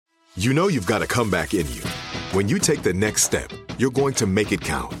You know you've got a comeback in you. When you take the next step, you're going to make it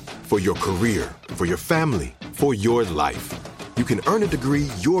count for your career, for your family, for your life. You can earn a degree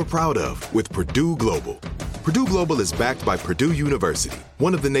you're proud of with Purdue Global. Purdue Global is backed by Purdue University,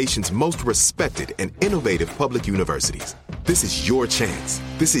 one of the nation's most respected and innovative public universities. This is your chance.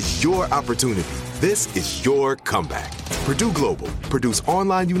 This is your opportunity. This is your comeback. Purdue Global, Purdue's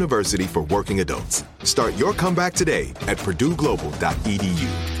online university for working adults. Start your comeback today at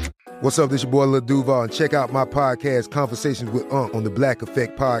purdueglobal.edu. What's up, this your boy Lil Duval, and check out my podcast, Conversations with Unc, on the Black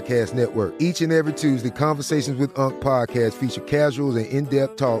Effect Podcast Network. Each and every Tuesday, Conversations with Unc podcast feature casuals and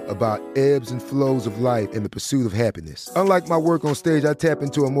in-depth talk about ebbs and flows of life and the pursuit of happiness. Unlike my work on stage, I tap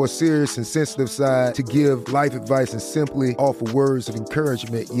into a more serious and sensitive side to give life advice and simply offer words of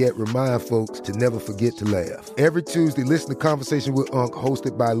encouragement, yet remind folks to never forget to laugh. Every Tuesday, listen to Conversation with Unc,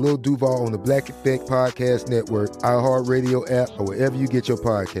 hosted by Lil Duval on the Black Effect Podcast Network, iHeartRadio app, or wherever you get your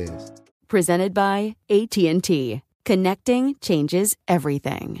podcasts. Presented by AT&T. Connecting changes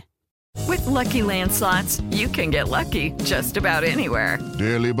everything. With Lucky Land Slots, you can get lucky just about anywhere.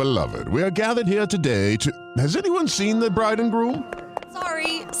 Dearly beloved, we are gathered here today to... Has anyone seen the bride and groom?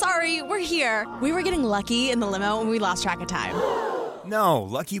 Sorry, we're here. We were getting lucky in the limo and we lost track of time. No,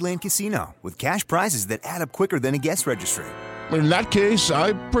 Lucky Land Casino, with cash prizes that add up quicker than a guest registry. In that case,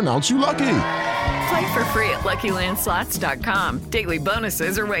 I pronounce you lucky. Play for free at LuckyLandSlots.com. Daily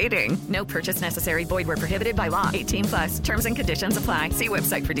bonuses are waiting. No purchase necessary. Void where prohibited by law. 18+. Terms and conditions apply. See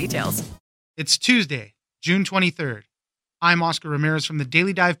website for details. It's Tuesday, June 23rd. I'm Oscar Ramirez from the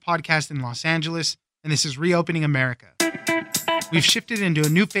Daily Dive podcast in Los Angeles, and this is Reopening America. We've shifted into a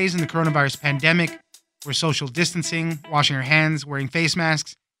new phase in the coronavirus pandemic. We're social distancing, washing our hands, wearing face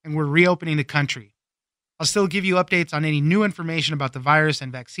masks, and we're reopening the country. I'll still give you updates on any new information about the virus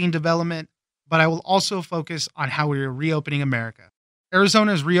and vaccine development, but I will also focus on how we are reopening America.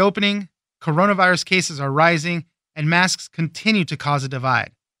 Arizona is reopening, coronavirus cases are rising, and masks continue to cause a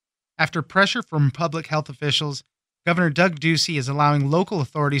divide. After pressure from public health officials, Governor Doug Ducey is allowing local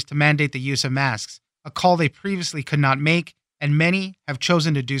authorities to mandate the use of masks, a call they previously could not make, and many have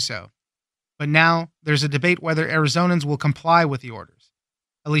chosen to do so. But now, there's a debate whether Arizonans will comply with the orders.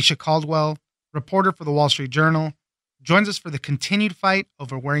 Alicia Caldwell, reporter for the Wall Street Journal, joins us for the continued fight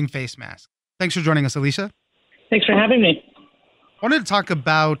over wearing face masks. Thanks for joining us, Alicia. Thanks for having me. I wanted to talk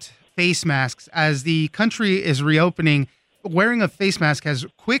about face masks. As the country is reopening, wearing a face mask has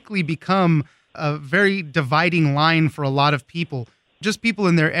quickly become a very dividing line for a lot of people, just people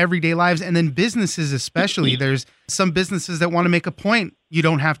in their everyday lives, and then businesses especially. There's some businesses that want to make a point you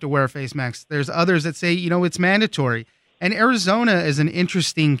don't have to wear a face mask. There's others that say, it's mandatory. And Arizona is an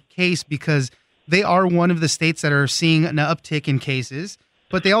interesting case because they are one of the states that are seeing an uptick in cases,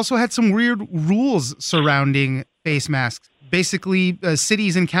 but they also had some weird rules surrounding face masks. Basically,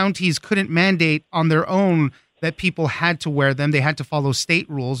 cities and counties couldn't mandate on their own that people had to wear them. They had to follow state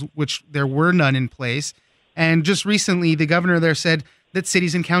rules, which there were none in place. And just recently, the governor there said that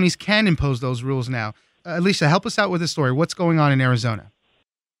cities and counties can impose those rules now. Alicia, help us out with the story. What's going on in Arizona?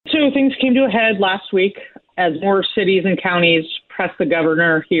 So things came to a head last week as more cities and counties pressed the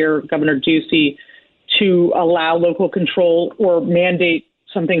governor here, Governor Ducey, to allow local control or mandate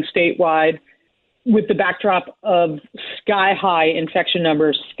something statewide with the backdrop of sky-high infection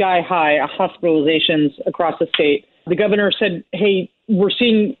numbers, sky-high hospitalizations across the state. The governor said, hey, we're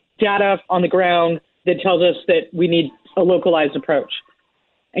seeing data on the ground that tells us that we need a localized approach,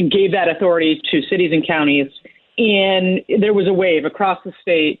 and gave that authority to cities and counties. And there was a wave across the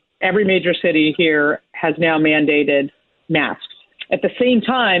state. Every major city here has now mandated masks. At the same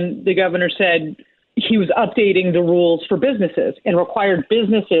time, the governor said he was updating the rules for businesses and required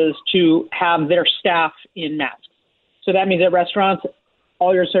businesses to have their staff in masks. So that means at restaurants,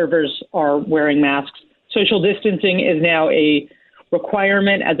 all your servers are wearing masks. Social distancing is now a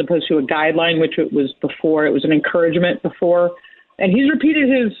requirement as opposed to a guideline, which it was before. It was an encouragement before. And he's repeated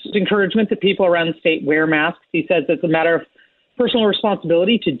his encouragement that people around the state wear masks. He says it's a matter of personal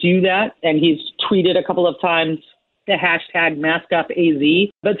responsibility to do that. And he's tweeted a couple of times the hashtag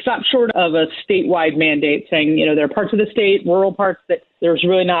 #MaskUpAZ, but stopped short of a statewide mandate saying, there are parts of the state, rural parts, that there's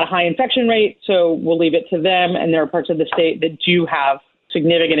really not a high infection rate, so we'll leave it to them. And there are parts of the state that do have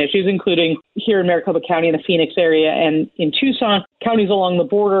significant issues, including here in Maricopa County in the Phoenix area and in Tucson. Counties along the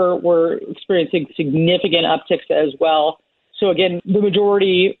border were experiencing significant upticks as well. So again, the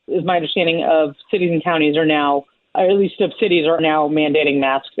majority, is my understanding, of cities and counties are now, or at least of cities are now mandating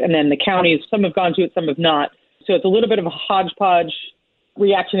masks. And then the counties, some have gone to it, some have not. So it's a little bit of a hodgepodge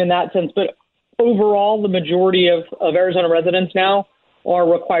reaction in that sense. But overall, the majority of Arizona residents now are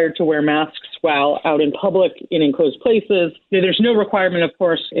required to wear masks while out in public in enclosed places. There's no requirement, of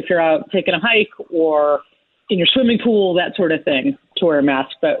course, if you're out taking a hike or in your swimming pool, that sort of thing, to wear a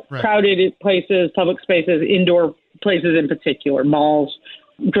mask. But crowded places, public spaces, indoor places in particular, malls,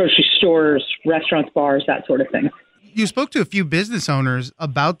 grocery stores, restaurants, bars, that sort of thing. You spoke to a few business owners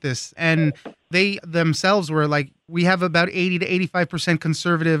about this, and they themselves were like, we have about 80 to 85%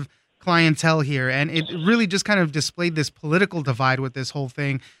 conservative clientele here. And it really just kind of displayed this political divide with this whole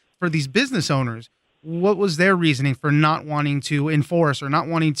thing. For these business owners, what was their reasoning for not wanting to enforce or not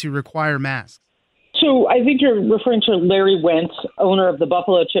wanting to require masks? So I think you're referring to Larry Wentz, owner of the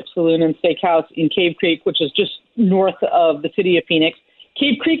Buffalo Chip Saloon and Steakhouse in Cave Creek, which is just north of the city of Phoenix.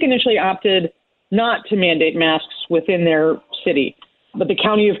 Cave Creek initially opted not to mandate masks within their city. But the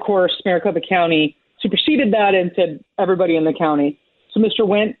county, of course, Maricopa County, superseded that and said everybody in the county. So Mr.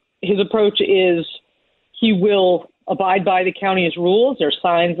 Wentz, his approach is he will abide by the county's rules. There's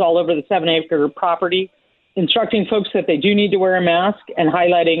signs all over the 7-acre property instructing folks that they do need to wear a mask and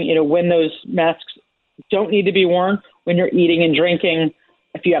highlighting, when those masks don't need to be worn when you're eating and drinking.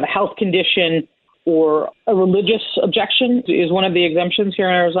 If you have a health condition or a religious objection is one of the exemptions here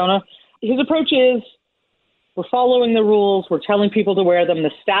in Arizona. His approach is we're following the rules. We're telling people to wear them.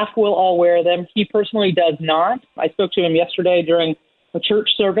 The staff will all wear them. He personally does not. I spoke to him yesterday during a church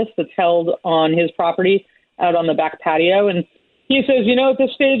service that's held on his property out on the back patio. And he says, at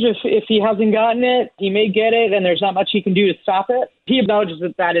this stage, if he hasn't gotten it, he may get it, and there's not much he can do to stop it. He acknowledges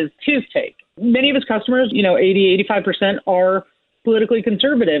that is his take. Many of his customers, 80, 85% are politically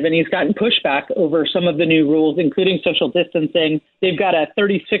conservative, and he's gotten pushback over some of the new rules, including social distancing. They've got a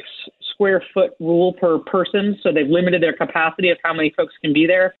 36 square foot rule per person, so they've limited their capacity of how many folks can be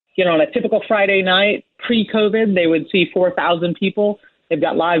there. On a typical Friday night, pre-COVID, they would see 4,000 people. They've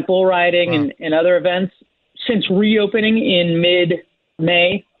got live bull riding and other events. Since reopening in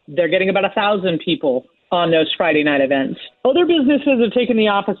mid-May, they're getting about 1,000 people on those Friday night events. Other businesses have taken the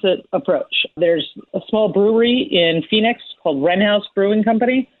opposite approach. There's a small brewery in Phoenix called Wren House Brewing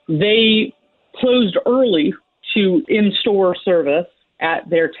Company. They closed early to in-store service at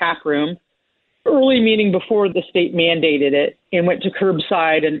their tap room. Early meaning before the state mandated it, and went to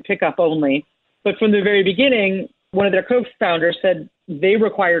curbside and pickup only. But from the very beginning, one of their co-founders said they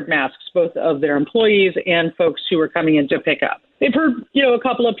required masks, both of their employees and folks who were coming in to pick up. They've heard, a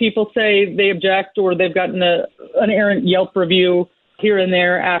couple of people say they object, or they've gotten an errant Yelp review here and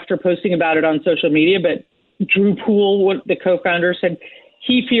there after posting about it on social media. But Drew Poole, the co-founder, said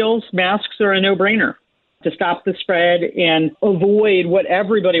he feels masks are a no-brainer to stop the spread and avoid what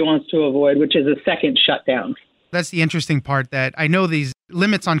everybody wants to avoid, which is a second shutdown. That's the interesting part, that I know these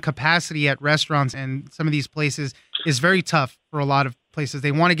limits on capacity at restaurants and some of these places is very tough for a lot of places.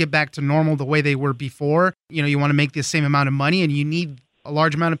 They want to get back to normal the way they were before. You want to make the same amount of money, and you need a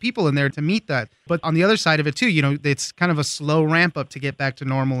large amount of people in there to meet that. But on the other side of it too, it's kind of a slow ramp up to get back to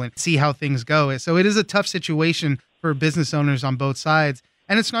normal and see how things go. So it is a tough situation for business owners on both sides.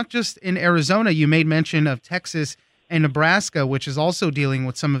 And it's not just in Arizona. You made mention of Texas and Nebraska, which is also dealing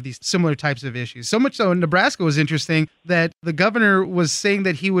with some of these similar types of issues. So much so, Nebraska was interesting that the governor was saying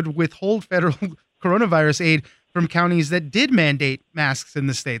that he would withhold federal coronavirus aid from counties that did mandate masks in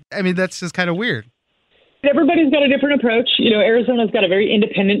the state. I mean, that's just kind of weird. Everybody's got a different approach. Arizona's got a very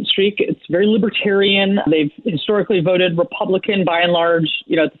independent streak. It's very libertarian. They've historically voted Republican by and large,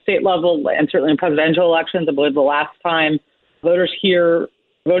 at the state level, and certainly in presidential elections. I believe the last time voters here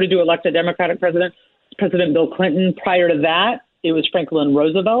voted to elect a Democratic president, President Bill Clinton. Prior to that, it was Franklin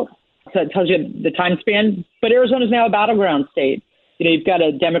Roosevelt. So that tells you the time span. But Arizona is now a battleground state. You've got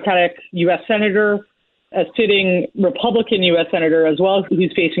a Democratic U.S. senator, a sitting Republican U.S. senator as well,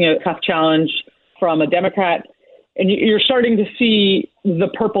 who's facing a tough challenge from a Democrat. And you're starting to see the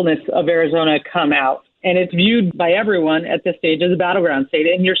purpleness of Arizona come out. And it's viewed by everyone at this stage as a battleground state.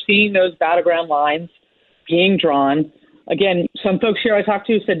 And you're seeing those battleground lines being drawn. Again, some folks here I talked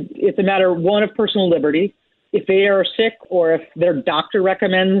to said it's a matter, one, of personal liberty. If they are sick or if their doctor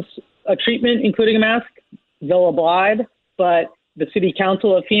recommends a treatment, including a mask, they'll abide. But the city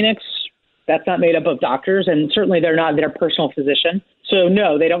council of Phoenix, that's not made up of doctors, and certainly they're not their personal physician. So,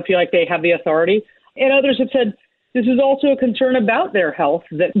 no, they don't feel like they have the authority. And others have said this is also a concern about their health,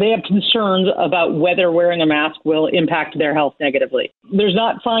 that they have concerns about whether wearing a mask will impact their health negatively. There's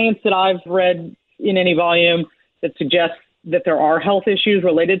not science that I've read in any volume that suggests that there are health issues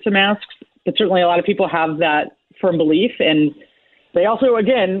related to masks, but certainly a lot of people have that firm belief. And they also,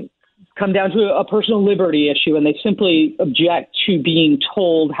 again, come down to a personal liberty issue, and they simply object to being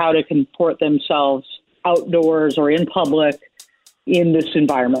told how to comport themselves outdoors or in public in this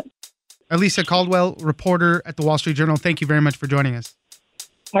environment. Alisa Caldwell, reporter at the Wall Street Journal, thank you very much for joining us.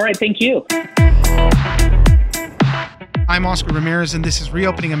 All right, thank you. I'm Oscar Ramirez, and this is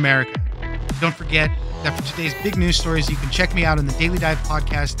Reopening America. Don't forget that for today's big news stories, you can check me out on the Daily Dive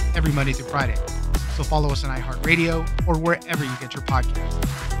podcast every Monday through Friday. So follow us on iHeartRadio or wherever you get your podcasts.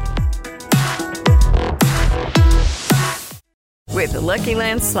 With the Lucky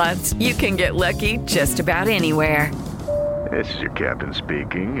Land Slots, you can get lucky just about anywhere. This is your captain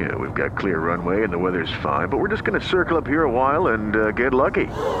speaking. We've got clear runway and the weather's fine, but we're just going to circle up here a while and get lucky.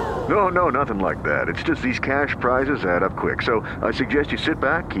 No, nothing like that. It's just these cash prizes add up quick. So I suggest you sit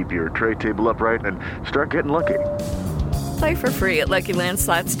back, keep your tray table upright, and start getting lucky. Play for free at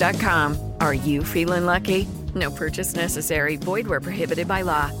LuckyLandSlots.com. Are you feeling lucky? No purchase necessary. Void where prohibited by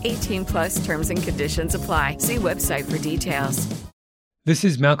law. 18+ terms and conditions apply. See website for details. This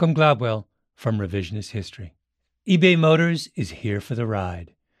is Malcolm Gladwell from Revisionist History. eBay Motors is here for the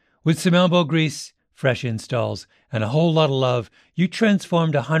ride. With some elbow grease, fresh installs, and a whole lot of love, you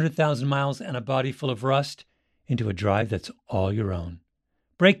transformed 100,000 miles and a body full of rust into a drive that's all your own.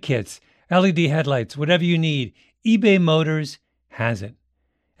 Brake kits, LED headlights, whatever you need, eBay Motors has it.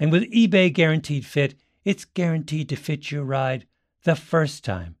 And with eBay Guaranteed Fit, it's guaranteed to fit your ride the first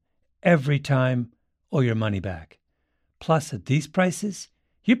time, every time, or your money back. Plus, at these prices,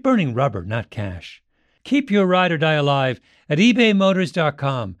 you're burning rubber, not cash. Keep your ride or die alive at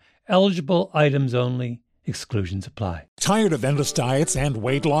ebaymotors.com. Eligible items only. Exclusions apply. Tired of endless diets and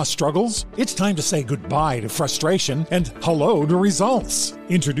weight loss struggles? It's time to say goodbye to frustration and hello to results.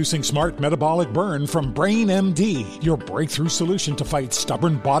 Introducing Smart Metabolic Burn from Brain MD, your breakthrough solution to fight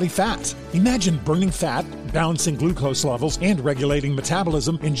stubborn body fat. Imagine burning fat, balancing glucose levels, and regulating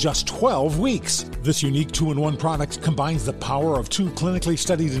metabolism in just 12 weeks. This unique 2-in-1 product combines the power of 2 clinically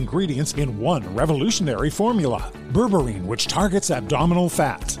studied ingredients in one revolutionary formula. Berberine, which targets abdominal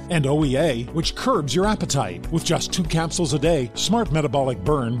fat, and OEA, which curbs your appetite. With just 2 capsules a day, Smart Metabolic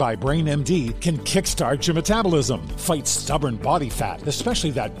Burn by Brain MD can kickstart your metabolism, fight stubborn body fat,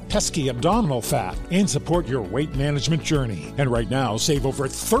 especially that pesky abdominal fat, and support your weight management journey. And right now, save over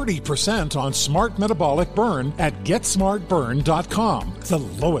 30% on Smart Metabolic Burn at GetSmartBurn.com. The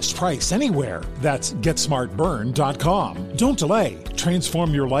lowest price anywhere. That's GetSmartBurn.com. Don't delay.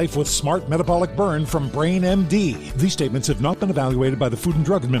 Transform your life with Smart Metabolic Burn from Brain MD. These statements have not been evaluated by the Food and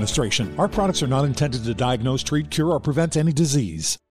Drug Administration. Our products are not intended to diagnose, treat, cure, or prevent any disease.